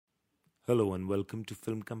Hello and welcome to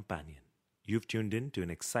Film Companion. You've tuned in to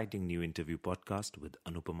an exciting new interview podcast with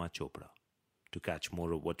Anupama Chopra. To catch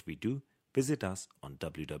more of what we do, visit us on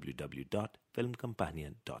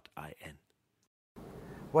www.filmcompanion.in.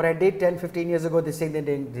 What I did 10, 15 years ago, they're saying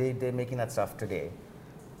they're making that stuff today.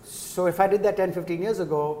 So if I did that 10, 15 years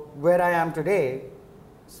ago, where I am today,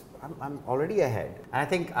 I'm already ahead. And I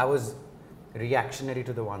think I was reactionary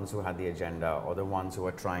to the ones who had the agenda or the ones who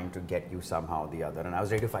were trying to get you somehow or the other, and I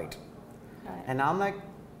was ready to fight. Right. And now I'm like,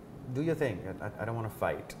 do your thing. I don't want to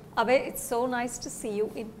fight. Abhay, it's so nice to see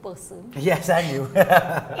you in person. Yes, and you.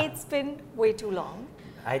 It's been way too long.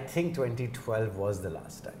 I think 2012 was the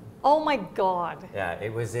last time. Oh my God. Yeah,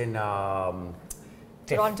 it was in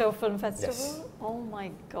Toronto Film Festival? Yes. Oh my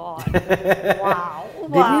God. Wow. Did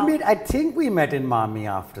Wow. we meet? I think we met in Mami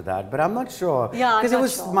after that, but I'm not sure. Yeah, I'm because it not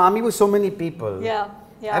was sure. Mami was so many people. Yeah,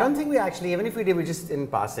 yeah. I don't think we actually, even if we did, we just in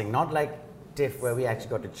passing, not like TIFF where we actually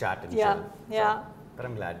got to chat and Yeah, chill. yeah. So, but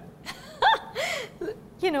I'm glad.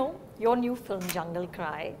 You know, your new film, Jungle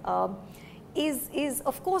Cry, is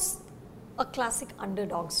of course a classic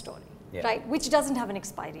underdog story, Yeah. right? Which doesn't have an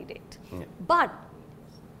expiry date. Yeah. But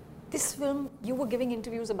this film, you were giving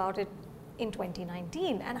interviews about it in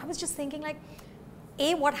 2019, and I was just thinking, like,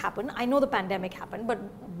 A, what happened? I know the pandemic happened, but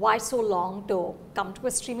why so long to come to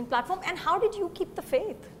a streaming platform? And how did you keep the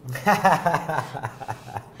faith?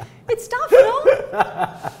 It's tough, you know?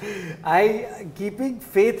 Keeping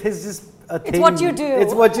faith is just a thing. It's what you do.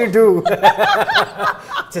 It's what you do.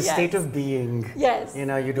 It's a Yes. state of being. Yes. You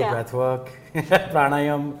know, you do Yeah. breath work,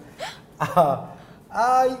 pranayam.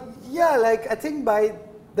 Yeah, like I think by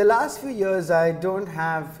the last few years, I don't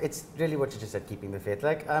have, it's really what you just said, keeping the faith.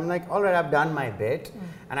 Like, I'm like, all right, I've done my bit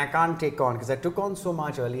and I can't take on, because I took on so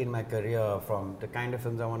much early in my career from the kind of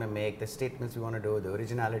films I want to make, the statements we want to do, the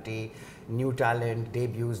originality, new talent,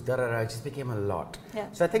 debuts, it just became a lot. Yeah.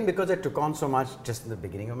 So I think because I took on so much just in the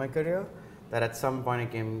beginning of my career, that at some point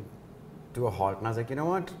it came to a halt and I was like, you know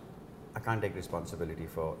what? I can't take responsibility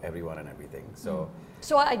for everyone and everything. So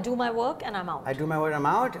So I do my work and I'm out. I do my work, I'm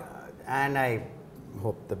out, and I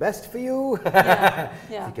hope the best for you. Yeah,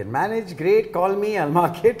 If yeah. you can manage, great, call me, I'll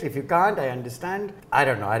mark it. If you can't, I understand. I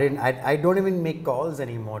don't know, I don't even make calls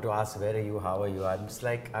anymore to ask where are you, how are you. I'm just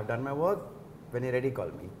like, I've done my work, when you're ready, call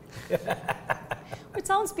me. It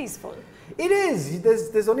sounds peaceful. It is,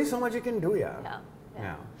 there's only so much you can do, yeah. Yeah.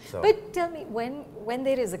 Yeah, so. But tell me, when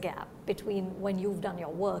there is a gap between when you've done your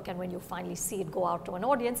work and when you finally see it go out to an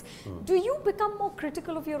audience, do you become more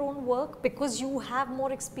critical of your own work because you have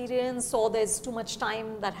more experience, or there's too much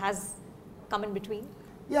time that has come in between?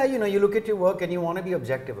 Yeah, you know, you look at your work and you want to be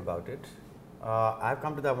objective about it. I've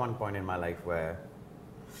come to that one point in my life where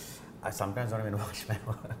I sometimes don't even watch my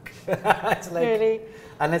work. It's like, Really?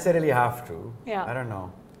 unless I really have to. Yeah. I don't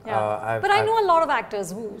know. Yeah. But I know a lot of actors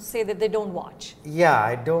who say that they don't watch. Yeah,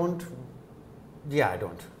 I don't. Yeah, I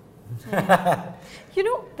don't. You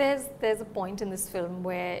know, there's a point in this film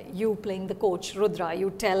where you playing the coach, Rudra, you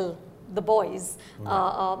tell the boys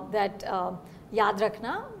that याद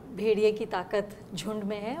रखना भेड़िए की ताकत झुंड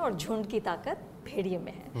में है और झुंड की ताकत भेड़िए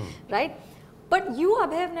में है, right? But you,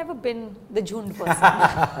 Abhay, have never been the Jhund person,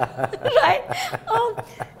 right?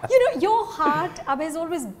 You know, your heart, Abhay, has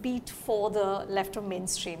always beat for the left of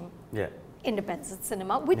mainstream Yeah. independent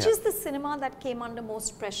cinema, which Yeah. is the cinema that came under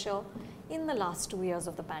most pressure in the last 2 years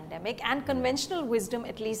of the pandemic. And conventional wisdom,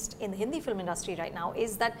 at least in the Hindi film industry right now,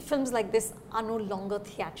 is that films like this are no longer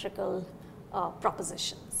theatrical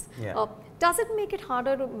propositions. Yeah. Does it make it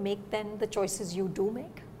harder to make then the choices you do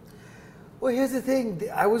make? Well, here's the thing.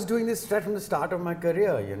 I was doing this right from the start of my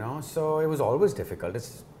career, you know, so it was always difficult.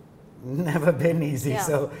 It's never been easy. Yeah,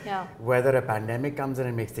 So yeah. whether a pandemic comes in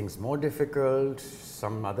and makes things more difficult,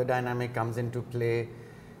 some other dynamic comes into play,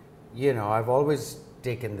 you know, I've always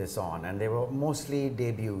taken this on, and they were mostly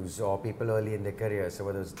debuts or people early in their career. So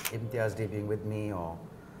whether it was Imtiaz debuting with me or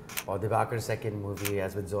Divakar's second movie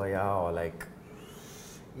as with Zoya, or like,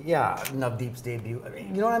 yeah, Navdeep's debut. I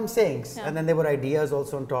mean, you know what I'm saying? Yeah. And then there were ideas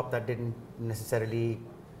also on top that didn't necessarily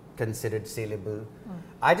considered saleable.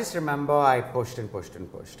 I just remember I pushed and pushed and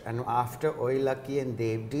pushed. And after Oi Lucky and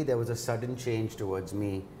Devdi, there was a sudden change towards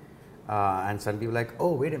me. And some people were like,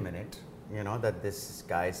 oh, wait a minute, you know, that this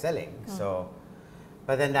guy is selling. So,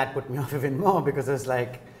 but then that put me off even more, because I was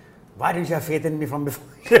like, why didn't you have faith in me from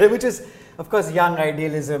before? Which is, of course, young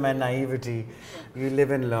idealism and naivety. You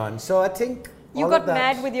live and learn. So I think You all got of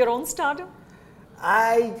that, mad with your own stardom?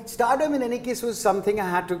 Stardom in any case was something I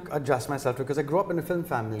had to adjust myself to, because I grew up in a film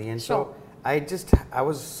family, and Sure. so I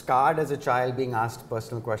was scarred as a child being asked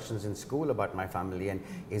personal questions in school about my family, and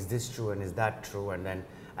is this true and is that true, and then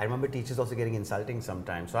I remember teachers also getting insulting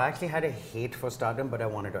sometimes. So I actually had a hate for stardom, but I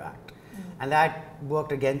wanted to act. And that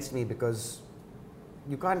worked against me because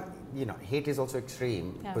you can't, hate is also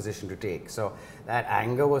extreme position to take. So that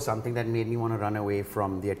anger was something that made me want to run away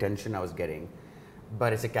from the attention I was getting.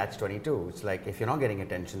 But it's a catch-22. It's like, if you're not getting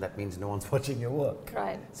attention, that means no one's watching your work.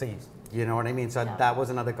 Right. So you know what I mean? So that was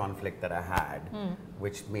another conflict that I had,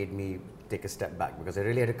 which made me take a step back, because I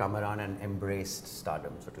really had to come around and embrace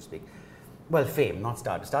stardom, so to speak. Well, fame, not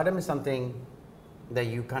stardom. Stardom is something that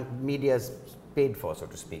you can't, media's paid for, so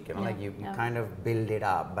to speak. Like you kind of build it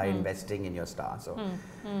up by investing in your star. So,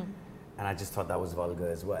 and I just thought that was vulgar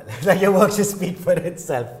as well. Like, your work should speak for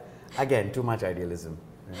itself. Again, too much idealism.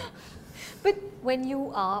 Yeah. But when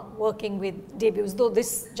you are working with debuts, though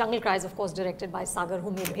this Jungle Cry is of course directed by Sagar,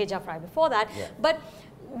 who made Bheja Fry before that, but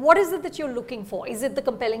what is it that you're looking for? Is it the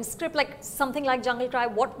compelling script, like something like Jungle Cry?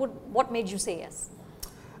 What made you say yes?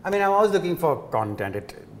 I mean, I'm always looking for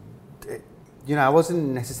content. I wasn't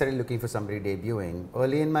necessarily looking for somebody debuting.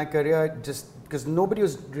 Early in my career, just because nobody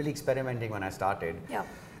was really experimenting when I started. Yeah.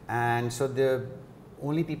 And so the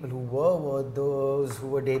only people who were those who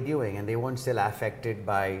were debuting, and they weren't still affected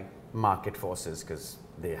by market forces because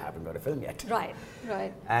they haven't got a film yet. Right,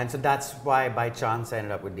 right. And so that's why by chance I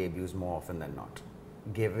ended up with debuts more often than not.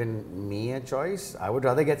 Given me a choice, I would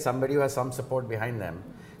rather get somebody who has some support behind them,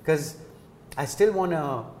 because I still want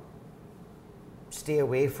to stay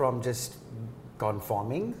away from just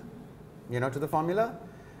conforming, to the formula.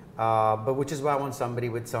 But which is why I want somebody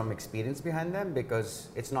with some experience behind them, because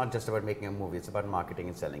it's not just about making a movie, it's about marketing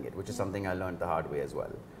and selling it, which is something I learned the hard way as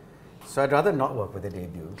well. So I'd rather not work with a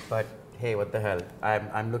debut, but hey, what the hell?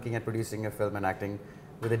 I'm looking at producing a film and acting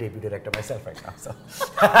with a debut director myself right now, so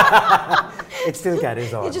it still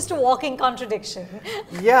carries on. You're just a walking contradiction.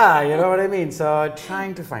 Yeah, you know what I mean? So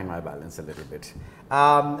trying to find my balance a little bit.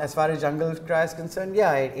 As far as Jungle Cry is concerned,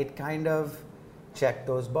 it kind of checked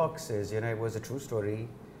those boxes. It was a true story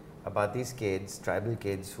about these kids, tribal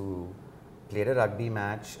kids, who played a rugby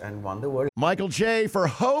match and won the World. Michael J. for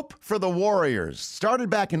Hope for the Warriors. Started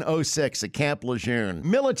back in '06 at Camp Lejeune.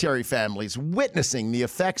 Military families witnessing the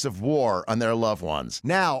effects of war on their loved ones.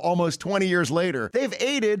 Now, almost 20 years later, they've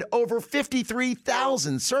aided over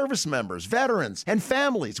 53,000 service members, veterans, and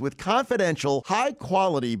families with confidential,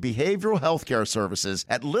 high-quality behavioral health care services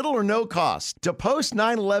at little or no cost to post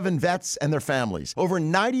 9/11 vets and their families. Over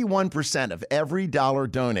 91% of every dollar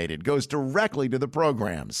donated goes directly to the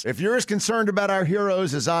programs. If you're as concerned about our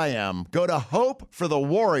heroes as I am, go to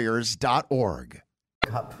hopeforthewarriors.org.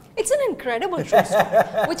 It's an incredible true story,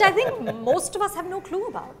 which I think most of us have no clue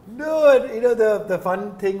about. No, the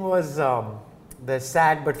fun thing was, the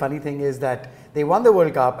sad but funny thing is that they won the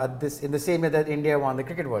World Cup in the same year that India won the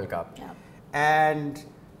Cricket World Cup. Yeah. And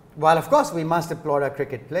while of course we must applaud our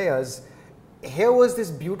cricket players, here was this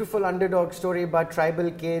beautiful underdog story about tribal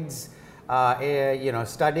kids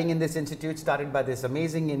studying in this institute started by this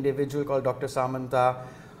amazing individual called Dr. Samanta,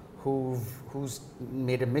 who's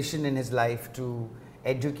made a mission in his life to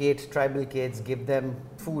educate tribal kids, give them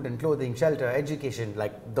food and clothing, shelter, education,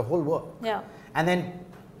 like the whole work. Yeah. And then,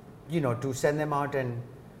 to send them out and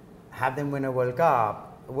have them win a World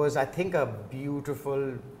Cup was, I think, a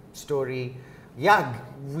beautiful story. Yeah,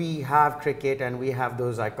 we have cricket and we have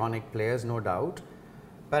those iconic players, no doubt.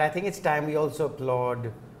 But I think it's time we also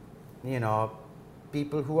applaud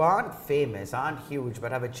people who aren't famous, aren't huge,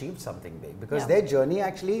 but have achieved something big, because their journey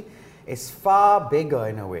actually is far bigger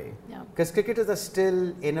in a way. Because cricketers are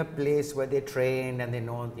still in a place where they're trained and they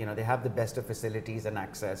know, they have the best of facilities and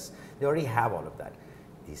access. They already have all of that.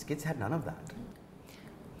 These kids had none of that.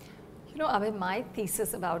 Abhay, my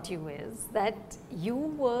thesis about you is that you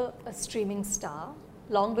were a streaming star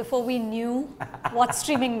long before we knew what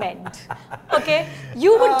streaming meant. Okay,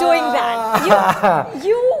 you were doing that.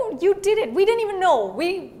 You did it. We didn't even know.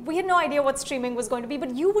 We had no idea what streaming was going to be,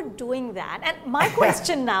 but you were doing that. And my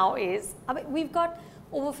question now is, we've got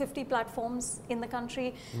over 50 platforms in the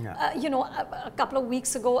country. A couple of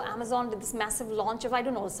weeks ago, Amazon did this massive launch of,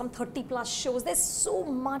 some 30 plus shows. There's so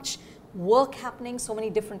much work happening, so many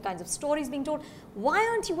different kinds of stories being told. Why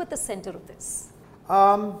aren't you at the center of this?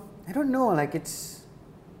 I don't know,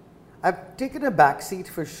 I've taken a back seat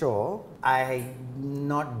for sure. I'm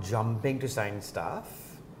not jumping to sign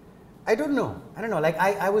stuff. I don't know.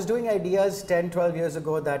 I was doing ideas 10, 12 years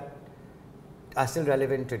ago that are still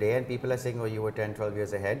relevant today, and people are saying, oh, you were 10, 12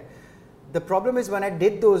 years ahead. The problem is, when I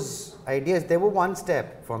did those ideas, they were one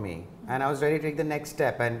step for me, and I was ready to take the next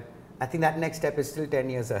step, and I think that next step is still 10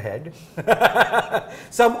 years ahead.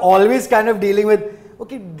 So I'm always kind of dealing with,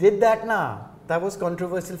 okay, did that now? That was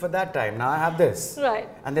controversial for that time. Now I have this. Right.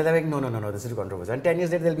 And they're like, no, this is controversial. And 10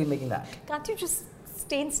 years later, they'll be making that. Can't you just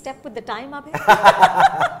stay in step with the time, Abhay?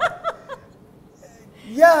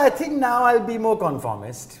 Yeah, I think now I'll be more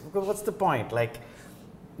conformist. Because what's the point? Like,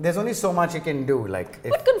 there's only so much you can do. Like,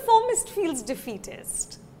 if But conformist feels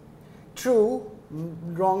defeatist. True,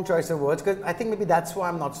 wrong choice of words. Because I think maybe that's why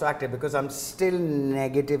I'm not so active, because I'm still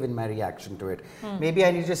negative in my reaction to it. Maybe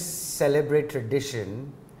I need to just celebrate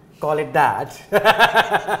tradition, call it that.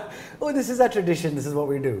 Oh, this is our tradition. This is what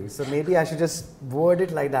we do. So maybe I should just word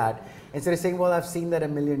it like that instead of saying, "Well, I've seen that a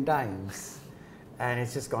million times." And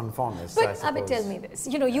it's just conformist. But so I Abhay, tell me this.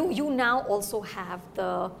 You know, you now also have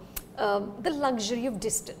the luxury of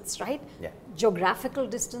distance, right? Yeah. Geographical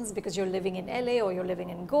distance, because you're living in LA or you're living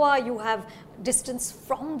in Goa. You have distance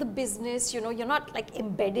from the business. You know, you're not like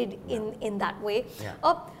embedded in that way. Yeah.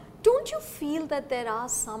 Don't you feel that there are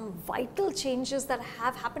some vital changes that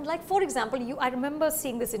have happened? Like, for example, I remember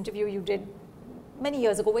seeing this interview you did many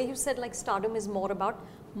years ago where you said like stardom is more about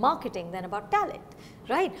marketing than about talent,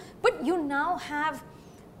 right? But you now have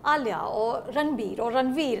Alia or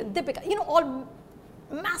Ranveer, Deepika, you know, all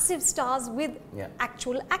massive stars with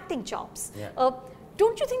actual acting chops. Yeah.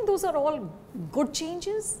 Don't you think those are all good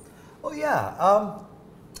changes? Oh yeah.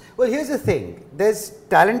 Well, here's the thing.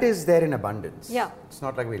 Talent is there in abundance. Yeah. It's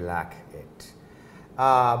not like we lack it.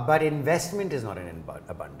 But investment is not in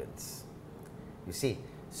abundance. You see.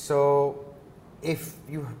 So if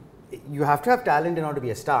you have to have talent in order to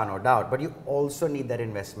be a star, no doubt, but you also need that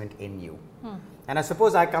investment in you. And I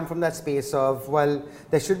suppose I come from that space of, well,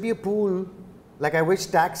 there should be a pool, like I wish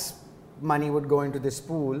tax money would go into this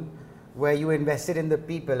pool where you invested in the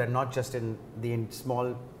people and not just in the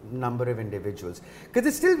small number of individuals. Because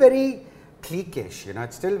it's still very cliquish, you know,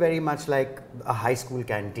 it's still very much like a high school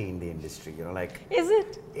canteen, the industry, you know, like. Is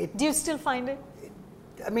it? Do you still find it?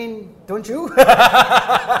 I mean, don't you?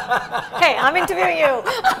 Hey, I'm interviewing you.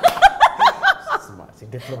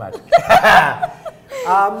 Smart, diplomatic.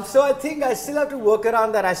 So I think I still have to work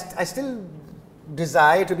around that. I still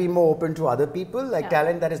desire to be more open to other people, like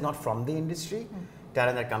talent that is not from the industry,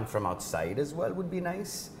 talent that comes from outside as well would be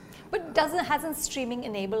nice. But hasn't streaming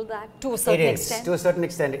enabled that to a certain extent? To a certain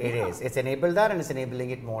extent it is. It's enabled that, and it's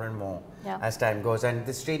enabling it more and more as time goes. And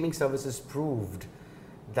the streaming services proved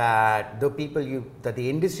that the people that the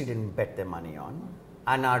industry didn't bet their money on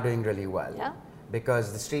are now doing really well. Yeah.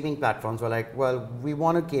 Because the streaming platforms were like, well, we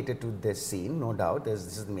want to cater to this scene, no doubt. This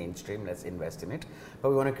is the mainstream, let's invest in it.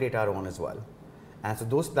 But we want to create our own as well. And so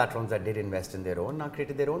those platforms that did invest in their own now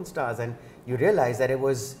created their own stars. And you realize that it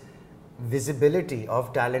was visibility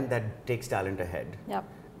of talent that takes talent ahead. Yep.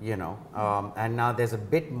 You know, and now there's a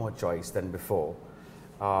bit more choice than before.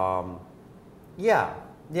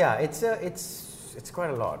 It's quite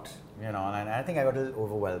a lot, you know, and I think I got a little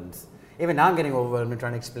overwhelmed. Even now I'm getting overwhelmed and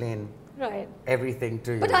trying to explain everything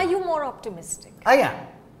to you. But are you more optimistic? I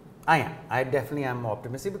am. I definitely am more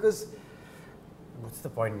optimistic, because what's the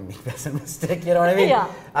point in being pessimistic? You know what I mean?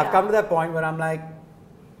 I've come to that point where I'm like,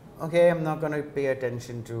 okay, I'm not going to pay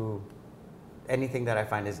attention to anything that I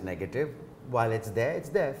find is negative. While it's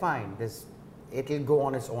there, fine. It'll go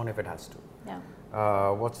on its own if it has to. Yeah.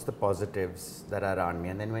 What's the positives that are around me?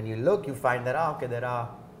 And then when you look, you find that, okay, there are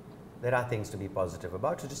things to be positive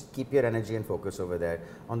about. So just keep your energy and focus over there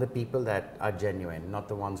on the people that are genuine, not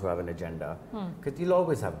the ones who have an agenda. Because you'll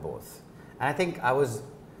always have both. And I think I was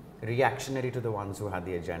reactionary to the ones who had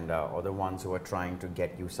the agenda, or the ones who were trying to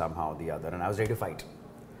get you somehow or the other. And I was ready to fight.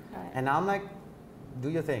 Right. And now I'm like, do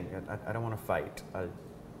your thing. I don't want to fight.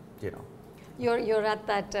 You're at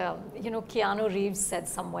that, Keanu Reeves said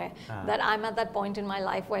somewhere that I'm at that point in my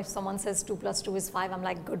life where if someone says 2 + 2 is 5, I'm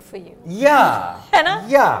like, good for you. Yeah. Henna?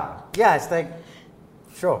 Yeah. It's like,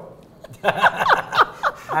 sure.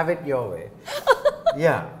 Have it your way.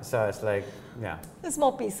 Yeah. So it's like, yeah. There's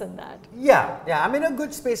more peace in that. Yeah. I'm in a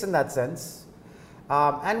good space in that sense.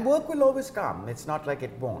 And work will always come. It's not like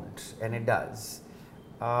it won't, and it does.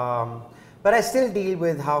 But I still deal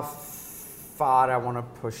with how far I want to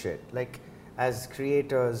push it. Like, as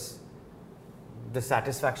creators, the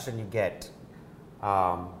satisfaction you get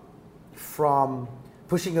from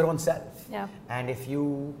pushing your own self. Yeah. And if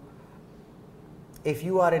you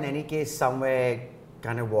are in any case somewhere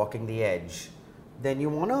kind of walking the edge, then you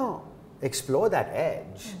want to explore that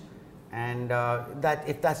edge. And that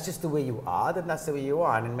if that's just the way you are, then that's the way you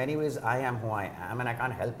are. And in many ways, I am who I am, and I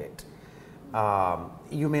can't help it.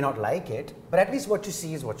 You may not like it, but at least what you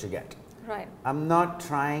see is what you get. Right. I'm not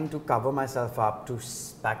trying to cover myself up to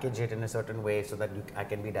package it in a certain way so that I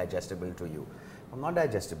can be digestible to you. I'm not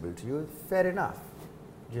digestible to you, fair enough.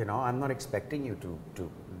 You know, I'm not expecting you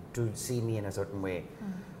to see me in a certain way.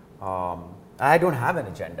 I don't have an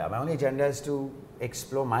agenda. My only agenda is to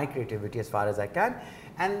explore my creativity as far as I can.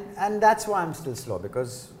 And that's why I'm still slow,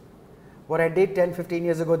 because what I did 10, 15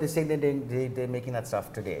 years ago, they're saying they're making that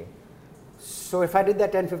stuff today. So if I did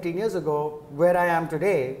that 10, 15 years ago, where I am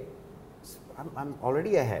today, I'm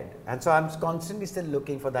already ahead. And so I'm constantly still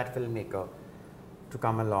looking for that filmmaker to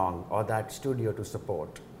come along or that studio to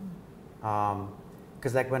support.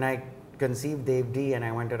 Because like when I conceived Dev D and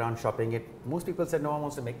I went around shopping it, most people said no one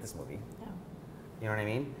wants to make this movie. Yeah. You know what I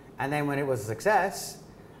mean? And then when it was a success,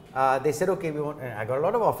 they said, okay, we want, and I got a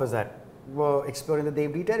lot of offers that were exploring the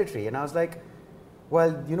Dev D territory. And I was like,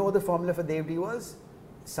 well, you know what the formula for Dev D was?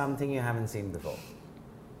 Something you haven't seen before.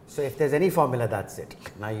 So if there's any formula, that's it.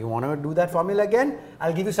 Now you want to do that formula again?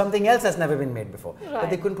 I'll give you something else that's never been made before. Right. But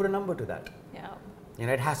they couldn't put a number to that. Yeah. You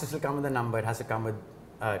know, it has to still come with a number. It has to come with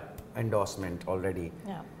endorsement already.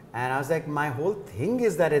 Yeah. And I was like, my whole thing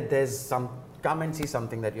is that there's some, come and see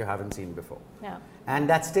something that you haven't seen before. Yeah. And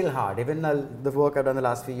that's still hard. Even the work I've done the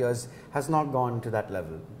last few years has not gone to that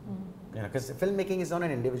level. You know, because filmmaking is not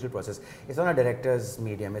an individual process. It's not a director's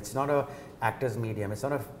medium. It's not a actor's medium. It's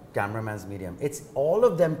not a cameraman's medium. It's all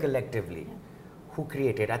of them collectively who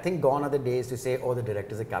create it. I think gone are the days to say, oh, the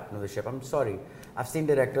director's the captain of the ship. I'm sorry. I've seen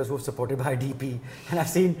directors who are supported by a DP, and I've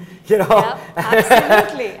seen, you know. Yeah,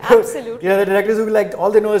 absolutely, absolutely. You know, the directors who like,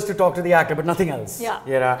 all they know is to talk to the actor, but nothing else. Yeah.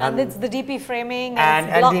 You know, and it's the DP framing and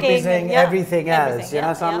blocking. DP saying everything else. You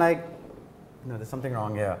know, so yeah. I'm like, no, there's something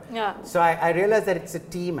wrong here. Yeah. So I realized that it's a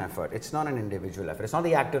team effort. It's not an individual effort. It's not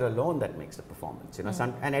the actor alone that makes a performance. You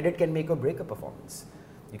know, an edit can make or break a performance.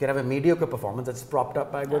 You can have a mediocre performance that's propped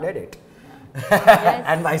up by a good edit, Yes.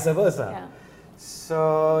 and vice versa. Yeah.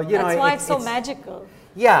 So you know, That's why it's so magical.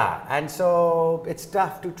 Yeah, and so it's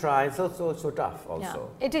tough to try. It's also so tough also.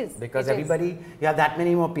 Yeah, it is. Because it everybody, you have that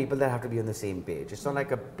many more people that have to be on the same page. It's not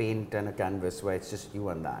like a paint and a canvas where it's just you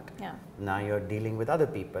and that. Yeah. Now you're dealing with other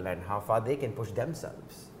people and how far they can push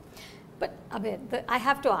themselves. But Abhay, I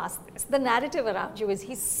have to ask this. The narrative around you is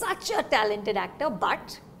he's such a talented actor,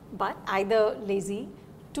 but either lazy,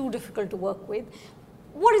 too difficult to work with.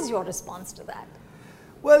 What is your response to that?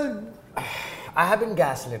 Well, I have been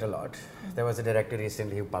gaslit a lot. There was a director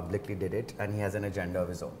recently who publicly did it, and he has an agenda of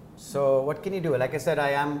his own. So what can you do? Like I said,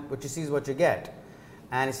 what you see is what you get.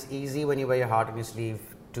 And it's easy when you wear your heart on your sleeve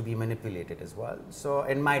to be manipulated as well. So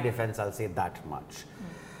in my defense, I'll say that much.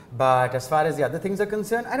 But as far as the other things are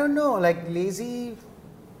concerned, I don't know, like lazy,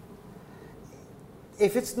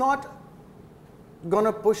 if it's not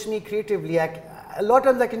gonna push me creatively, a lot of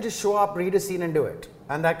times I can just show up, read a scene and do it.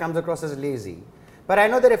 And that comes across as lazy. But I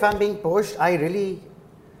know that if I'm being pushed, I really,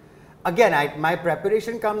 again, my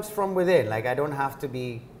preparation comes from within. Like I don't have to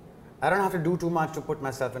do too much to put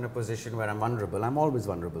myself in a position where I'm vulnerable. I'm always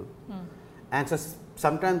vulnerable. And so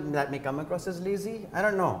sometimes that may come across as lazy. I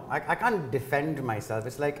don't know. I can't defend myself.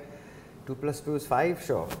 It's like 2 + 2 is 5,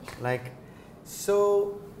 sure. Like,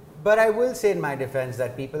 so, but I will say in my defense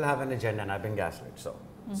that people have an agenda and I've been gaslit.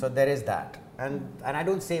 So there is that. And I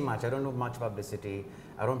don't say much. I don't do much publicity.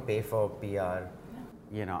 I don't pay for PR.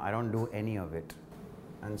 You know, I don't do any of it.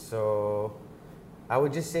 And so I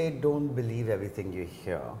would just say don't believe everything you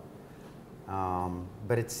hear.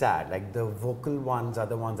 But it's sad, like the vocal ones are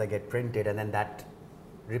the ones that get printed and then that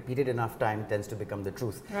repeated enough time tends to become the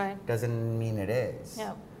truth. Right. Doesn't mean it is.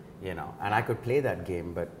 Yeah. You know, and I could play that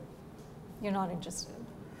game, but You're not interested.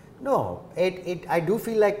 no, I do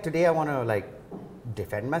feel like today I want to like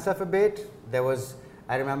defend myself a bit.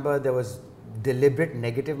 I remember there was deliberate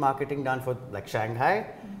negative marketing done for like Shanghai.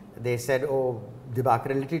 They said, oh, Dibakar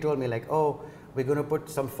literally told me like, oh, we're going to put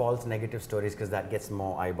some false negative stories because that gets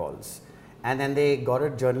more eyeballs. And then they got a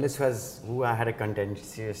journalist who I had a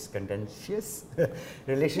contentious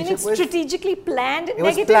relationship with. Strategically planned It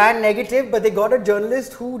negative? was planned negative, but they got a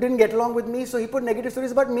journalist who didn't get along with me, so he put negative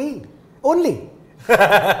stories about me only.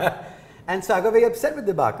 And so I got very upset with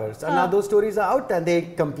the Bakars. And now those stories are out and they're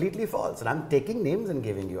completely false. And I'm taking names and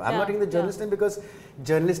giving you. I'm not taking the journalist name because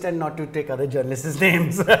journalists tend not to take other journalists'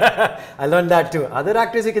 names. I learned that too. Other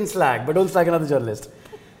actors you can slag, but don't slag another journalist.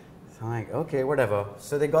 So I'm like, okay, whatever.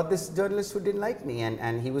 So they got this journalist who didn't like me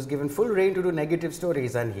and he was given full reign to do negative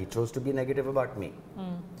stories and he chose to be negative about me.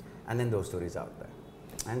 And then those stories out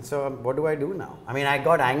there. And so what do I do now? I mean, I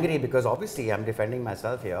got angry because obviously I'm defending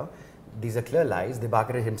myself here. These are clear lies.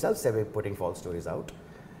 Dibakar himself said we're putting false stories out.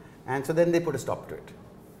 And so then they put a stop to it.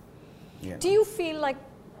 Yeah. Do you feel like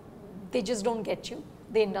they just don't get you,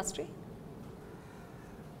 the industry?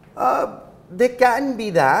 They can be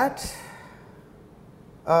that.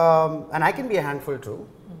 And I can be a handful too.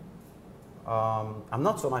 I'm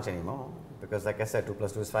not so much anymore because like I said, 2 +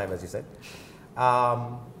 2 is 5 as you said.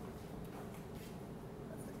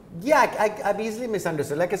 Yeah, I'm easily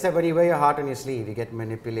misunderstood. Like I said, when you wear your heart on your sleeve, you get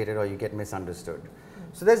manipulated or you get misunderstood.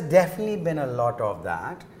 So there's definitely been a lot of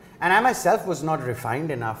that. And I myself was not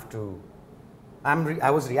refined enough to,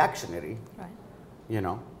 I was reactionary, Right. you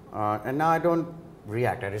know, and now I don't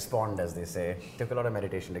react, I respond, as they say. Took a lot of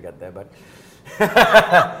meditation to get there, but.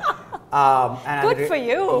 And Good for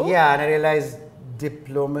you. Yeah, and I realized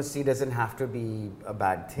diplomacy doesn't have to be a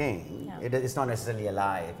bad thing. Yeah. It's not necessarily a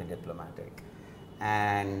lie if you're diplomatic.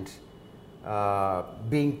 And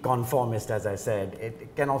being conformist, as I said,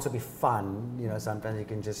 it can also be fun. You know, sometimes you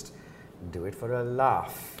can just do it for a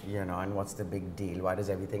laugh, you know, and what's the big deal? Why does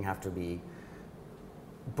everything have to be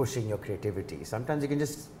pushing your creativity? Sometimes you can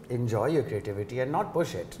just enjoy your creativity and not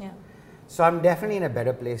push it. Yeah. So I'm definitely in a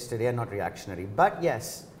better place today and not reactionary. But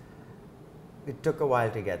yes, it took a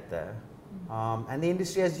while to get there. And the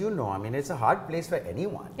industry, as you know, I mean, it's a hard place for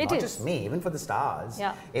anyone. It not is. just me, even for the stars.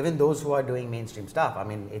 Yeah. Even those who are doing mainstream stuff. I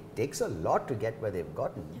mean, it takes a lot to get where they've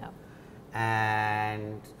gotten. Yeah.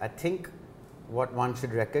 And I think what one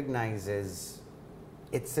should recognize is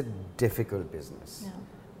it's a difficult business. Yeah.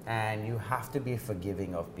 And you have to be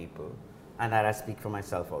forgiving of people. And that I speak for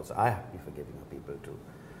myself also. I have to be forgiving of people too.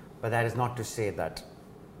 But that is not to say that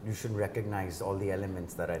you should recognize all the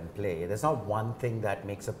elements that are in play. There's not one thing that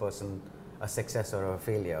makes a person a success or a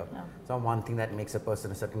failure. No. It's not one thing that makes a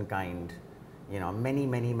person a certain kind. You know, many,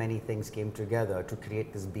 many, many things came together to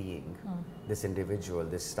create this being, this individual,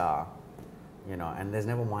 this star. You know, and there's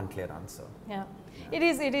never one clear answer. Yeah. It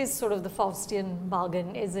is sort of the Faustian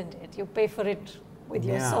bargain, isn't it? You pay for it with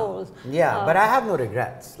your soul. Yeah, but I have no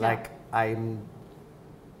regrets. Yeah. Like I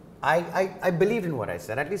believed in what I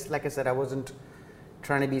said. At least, like I said, I wasn't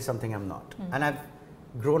trying to be something I'm not. And I've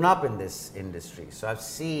grown up in this industry, so I've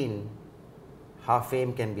seen how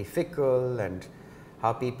fame can be fickle and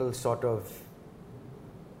how people sort of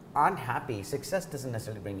aren't happy. Success doesn't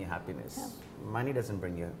necessarily bring you happiness. Yeah. Money doesn't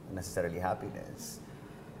bring you necessarily happiness.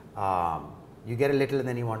 You get a little and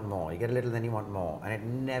then you want more. You get a little, then you want more, and it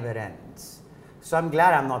never ends. So I'm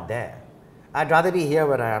glad I'm not there. I'd rather be here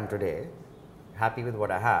where I am today, happy with what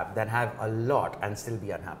I have, than have a lot and still be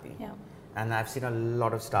unhappy. Yeah. And I've seen a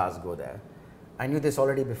lot of stars go there. I knew this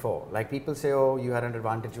already before. Like people say, oh, you had an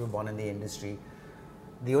advantage, you were born in the industry.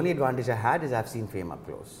 The only advantage I had is I've seen fame up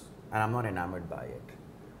close, and I'm not enamored by it.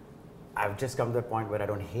 I've just come to the point where I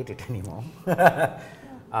don't hate it anymore.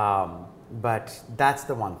 But that's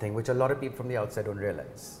the one thing which a lot of people from the outside don't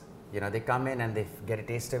realize. You know, they come in and they get a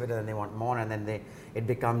taste of it and then they want more, and then it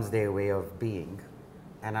becomes their way of being.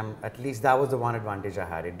 And at least that was the one advantage I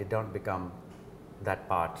had. It did not become that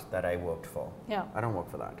part that I worked for. Yeah. I don't work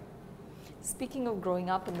for that. Speaking of growing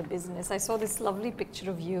up in the business, I saw this lovely picture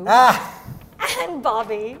of you Ah! and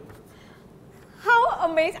Bobby. How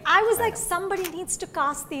amazing. I was like, somebody needs to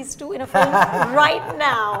cast these two in a film right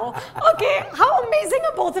now. Okay, how amazing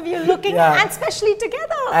are both of you looking, Yeah. and especially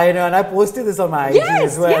together. I know, and I posted this on my IG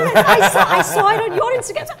Yes, as well. yes, I saw it on your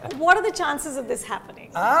Instagram. So what are the chances of this happening?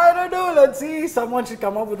 I don't know. Let's see. Someone should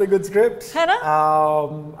come up with a good script. Hai na?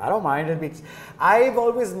 I don't mind. I've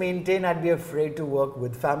always maintained I'd be afraid to work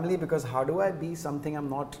with family, because how do I be something I'm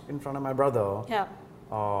not in front of my brother Yeah.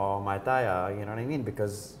 or my taya? You know what I mean?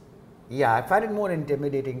 Because yeah, I find it more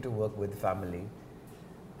intimidating to work with family.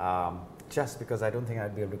 Just because I don't think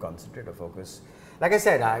I'd be able to concentrate or focus. Like I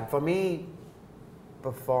said, for me,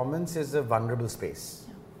 performance is a vulnerable space.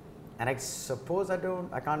 And I suppose I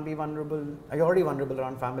can't be vulnerable. I'm already vulnerable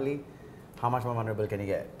around family. How much more vulnerable can you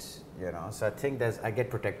get? You know, so I think I get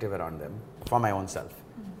protective around them for my own self.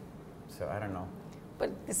 So I don't know.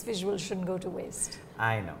 But this visual shouldn't go to waste.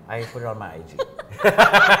 I know. I put it on my IG.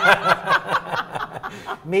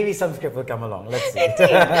 Maybe some script will come along. Let's see.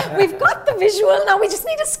 Indeed. We've got the visual, now we just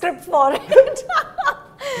need a script for it.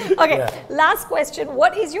 Okay, Yeah. last question.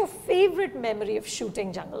 What is your favorite memory of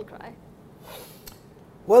shooting Jungle Cry?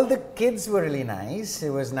 Well, the kids were really nice.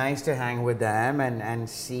 It was nice to hang with them and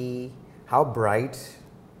see how bright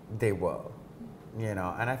they were, you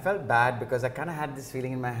know. And I felt bad because I kind of had this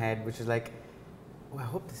feeling in my head, which is like, oh, I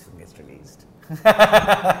hope this film gets released.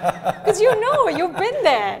 Because you know, you've been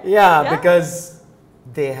there. Yeah, because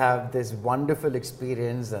they have this wonderful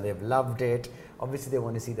experience and they've loved it. Obviously, they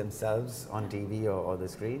want to see themselves on TV or the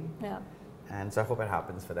screen. Yeah. And so I hope it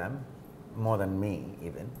happens for them, more than me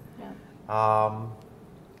even. Yeah.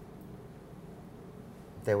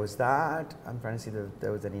 There was that. I'm trying to see if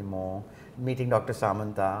there was any more. Meeting Dr.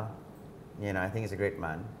 Samanta, you know, I think he's a great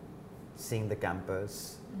man. Seeing the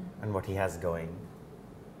campus and what he has going.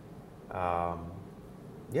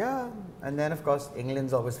 Yeah, and then of course,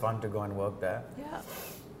 England's always fun to go and work there. Yeah.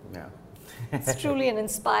 Yeah. It's truly an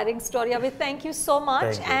inspiring story. Abhay, thank you so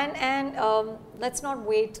much. Thank you. And let's not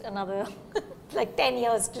wait another like 10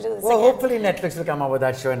 years to do this Well, again. hopefully Netflix will come up with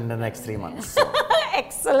that show in the next 3 months. So.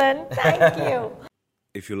 Excellent. Thank you.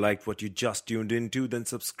 If you liked what you just tuned into, then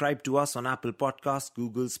subscribe to us on Apple Podcasts,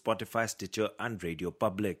 Google, Spotify, Stitcher, and Radio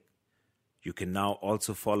Public. You can now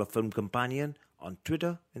also follow Film Companion on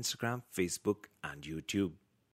Twitter, Instagram, Facebook, and YouTube.